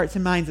win the hearts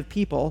and minds of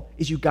people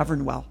is you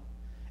govern well,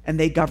 and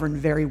they govern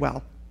very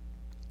well.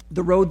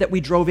 The road that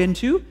we drove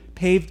into,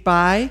 paved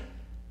by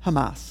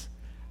Hamas.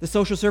 The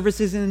social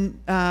services in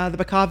the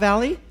Bekaa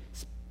Valley,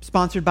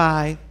 sponsored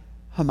by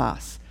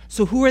Hamas.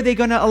 So who are they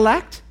going to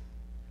elect?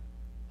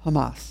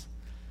 Hamas.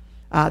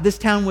 This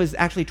town was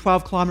actually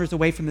 12 kilometers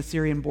away from the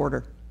Syrian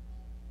border.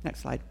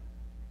 Next slide.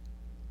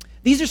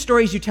 These are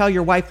stories you tell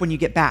your wife when you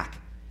get back.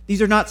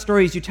 These are not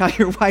stories you tell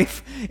your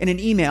wife in an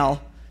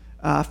email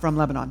from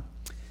Lebanon.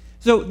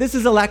 So this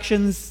is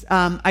elections.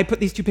 I put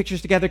these 2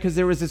 pictures together because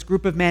there was this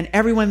group of men.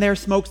 Everyone there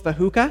smokes the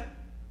hookah,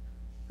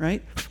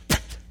 right?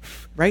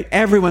 Right?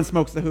 Everyone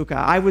smokes the hookah.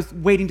 I was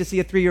waiting to see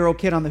a 3-year-old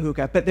kid on the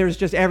hookah, but there's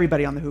just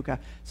everybody on the hookah.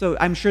 So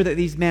I'm sure that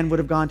these men would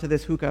have gone to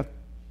this hookah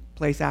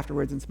place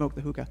afterwards and smoked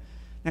the hookah.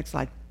 Next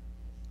slide.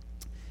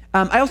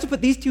 I also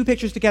put these 2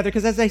 pictures together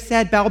because, as I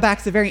said,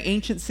 Baalbek's a very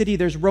ancient city.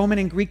 There's Roman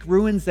and Greek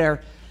ruins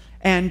there.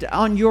 And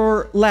on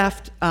your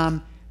left,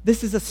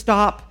 this is a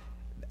stop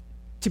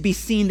to be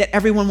seen that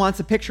everyone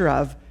wants a picture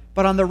of.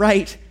 But on the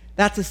right,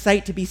 that's a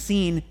site to be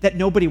seen that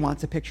nobody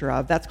wants a picture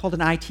of. That's called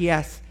an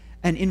ITS,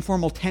 an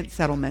informal tent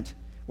settlement,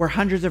 where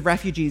hundreds of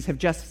refugees have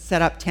just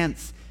set up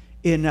tents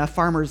in a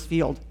farmer's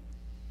field.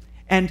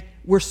 And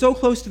we're so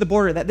close to the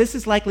border that this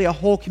is likely a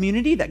whole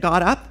community that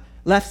got up,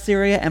 left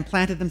Syria, and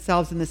planted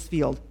themselves in this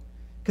field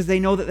because they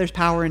know that there's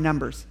power in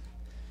numbers.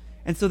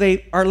 And so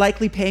they are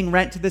likely paying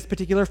rent to this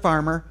particular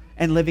farmer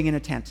and living in a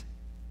tent.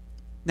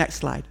 Next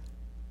slide.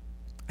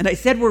 And I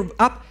said we're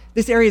up,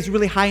 this area is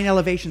really high in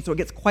elevation, so it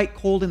gets quite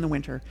cold in the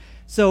winter.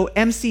 So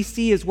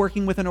MCC is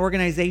working with an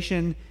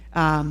organization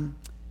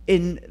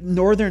in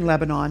northern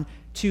Lebanon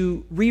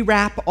to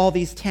rewrap all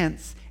these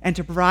tents and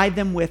to provide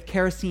them with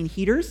kerosene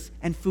heaters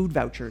and food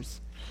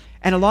vouchers.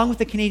 And along with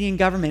the Canadian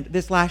government,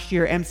 this last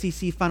year,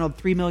 MCC funneled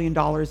 $3 million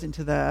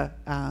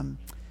into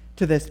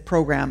to this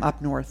program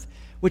up north,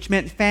 which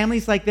meant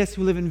families like this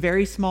who live in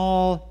very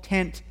small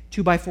tent,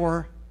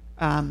 2x4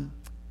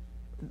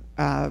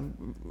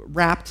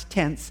 wrapped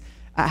tents,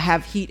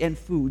 have heat and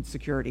food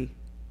security.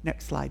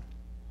 Next slide.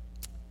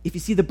 If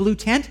you see the blue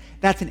tent,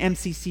 that's an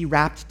MCC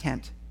wrapped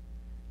tent.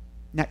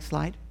 Next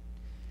slide.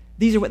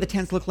 These are what the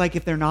tents look like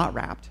if they're not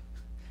wrapped.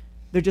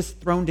 They're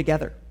just thrown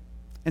together.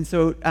 And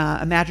so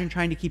imagine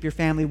trying to keep your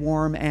family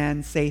warm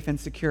and safe and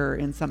secure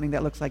in something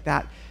that looks like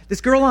that.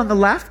 This girl on the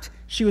left,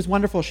 she was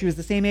wonderful. She was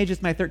the same age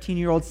as my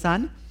 13-year-old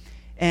son.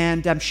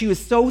 And she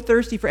was so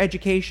thirsty for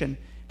education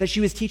that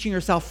she was teaching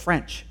herself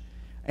French.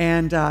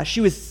 And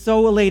she was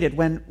so elated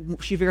when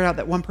she figured out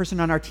that one person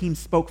on our team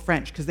spoke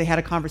French because they had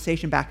a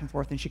conversation back and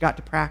forth and she got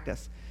to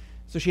practice.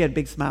 So she had a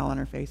big smile on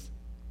her face.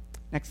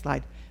 Next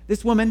slide.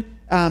 This woman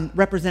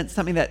represents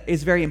something that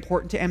is very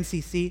important to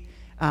MCC.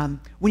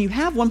 When you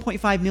have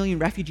 1.5 million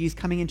refugees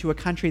coming into a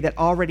country that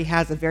already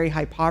has a very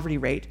high poverty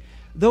rate,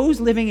 those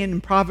living in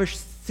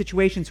impoverished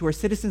situations who are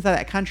citizens of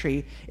that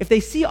country, if they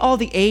see all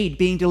the aid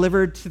being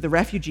delivered to the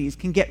refugees,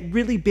 can get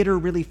really bitter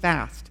really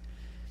fast.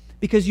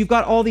 Because you've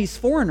got all these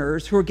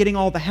foreigners who are getting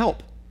all the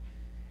help.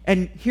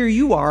 And here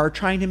you are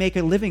trying to make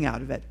a living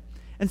out of it.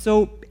 And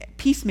so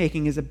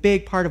peacemaking is a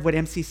big part of what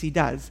MCC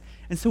does.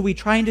 And so we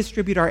try and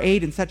distribute our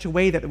aid in such a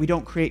way that we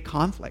don't create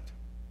conflict.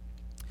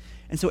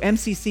 And so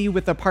MCC,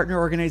 with a partner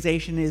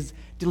organization, is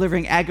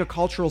delivering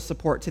agricultural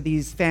support to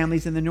these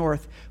families in the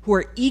north who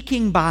are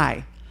eking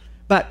by,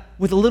 but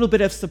with a little bit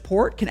of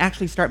support can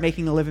actually start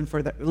making a living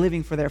for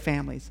their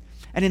families.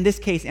 And in this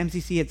case,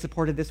 MCC had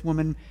supported this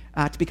woman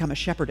to become a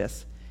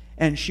shepherdess.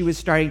 And she was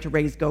starting to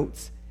raise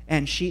goats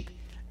and sheep.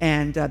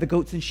 And the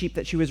goats and sheep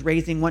that she was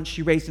raising, once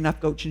she raised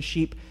enough goats and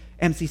sheep,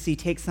 MCC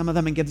takes some of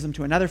them and gives them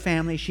to another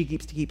family. She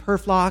keeps to keep her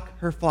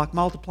flock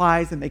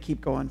multiplies, and they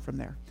keep going from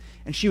there.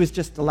 And she was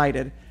just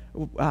delighted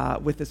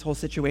with this whole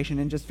situation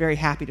and just very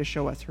happy to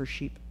show us her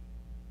sheep.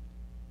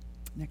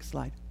 Next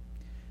slide.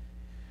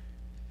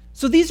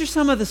 So these are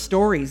some of the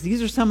stories.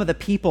 These are some of the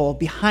people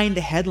behind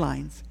the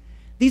headlines.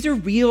 These are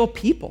real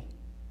people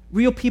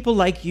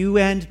like you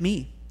and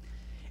me.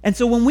 And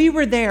so when we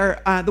were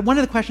there, one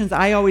of the questions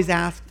I always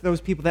asked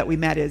those people that we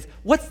met is,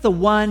 what's the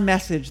one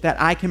message that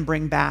I can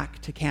bring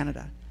back to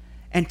Canada?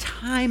 And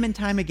time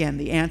again,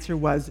 the answer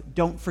was,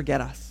 don't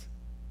forget us.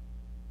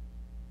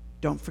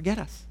 Don't forget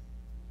us.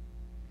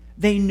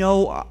 They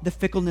know the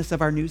fickleness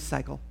of our news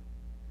cycle.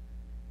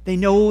 They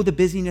know the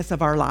busyness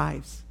of our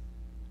lives.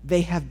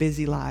 They have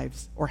busy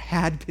lives, or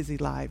had busy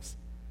lives.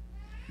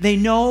 They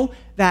know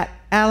that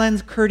Alan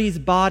Kurdi's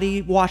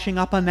body washing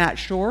up on that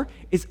shore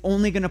is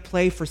only going to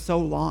play for so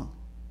long.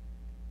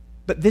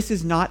 But this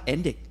is not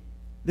ending.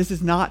 This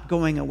is not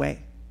going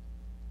away.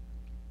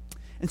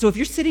 And so if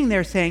you're sitting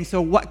there saying,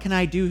 so what can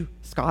I do,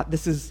 Scott?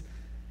 This is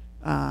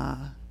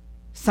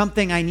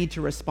something I need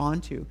to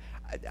respond to.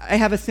 I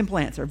have a simple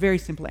answer, a very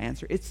simple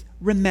answer. It's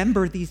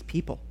remember these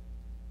people.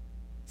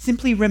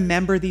 Simply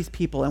remember these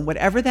people. And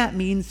whatever that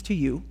means to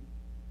you,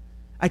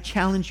 I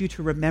challenge you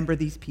to remember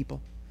these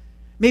people.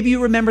 Maybe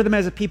you remember them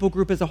as a people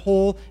group as a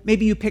whole.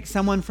 Maybe you pick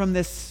someone from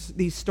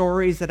these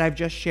stories that I've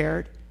just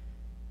shared.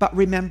 But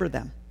remember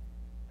them.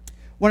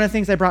 One of the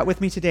things I brought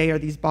with me today are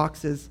these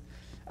boxes.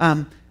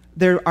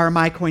 There are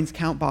My Coins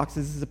Count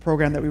boxes. This is a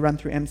program that we run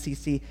through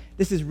MCC.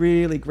 This is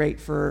really great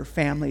for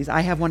families.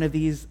 I have one of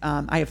these.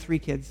 I have 3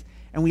 kids,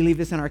 and we leave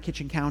this on our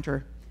kitchen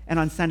counter. And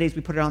on Sundays,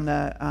 we put it on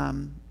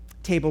the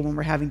table when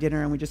we're having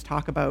dinner, and we just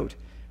talk about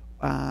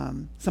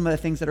some of the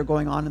things that are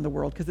going on in the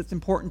world, because it's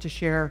important to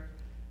share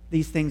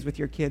these things with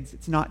your kids.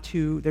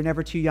 They're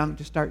never too young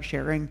to start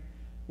sharing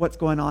what's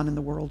going on in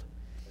the world.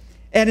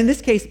 And in this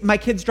case, my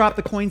kids dropped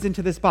the coins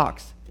into this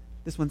box.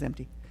 This one's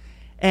empty.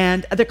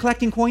 And they're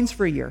collecting coins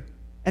for a year.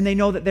 And they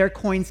know that their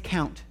coins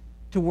count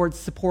towards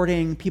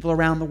supporting people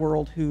around the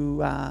world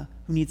who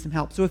need some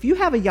help. So if you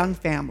have a young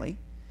family,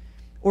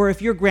 or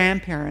if you're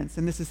grandparents,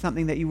 and this is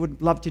something that you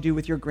would love to do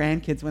with your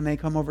grandkids when they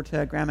come over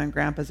to Grandma and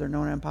Grandpa's or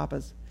Nona and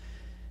Papa's,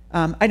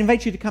 I'd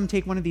invite you to come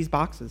take one of these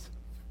boxes.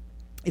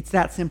 It's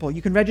that simple.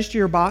 You can register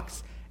your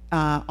box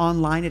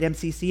online at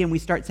MCC, and we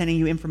start sending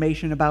you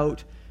information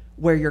about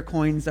where your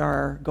coins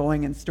are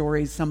going and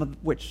stories, some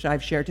of which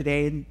I've shared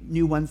today, and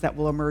new ones that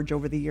will emerge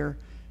over the year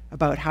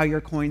about how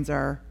your coins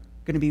are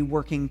going to be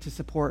working to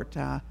support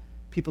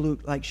people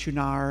like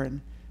Shunar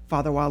and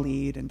Father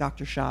Walid and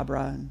Dr.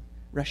 Shabra and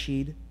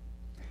Rashid.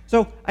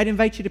 So I'd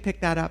invite you to pick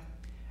that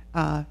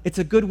up. It's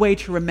a good way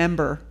to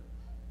remember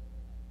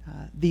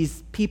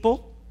these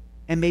people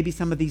and maybe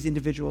some of these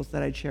individuals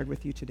that I'd shared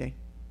with you today.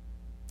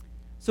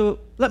 So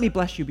let me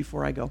bless you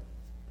before I go.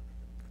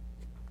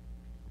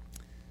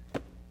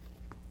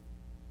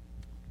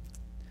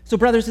 So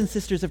brothers and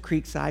sisters of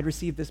Creekside,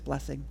 receive this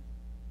blessing.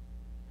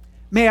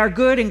 May our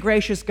good and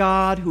gracious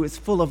God, who is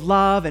full of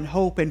love and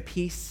hope and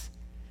peace,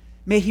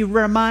 may he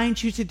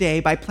remind you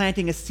today by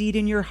planting a seed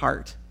in your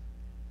heart.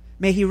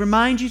 May he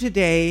remind you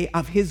today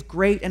of his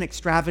great and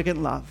extravagant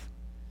love.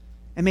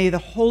 And may the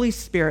Holy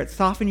Spirit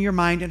soften your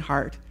mind and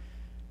heart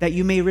that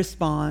you may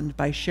respond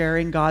by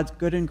sharing God's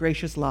good and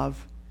gracious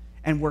love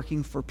and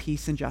working for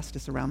peace and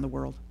justice around the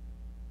world.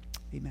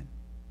 Amen.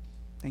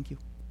 Thank you.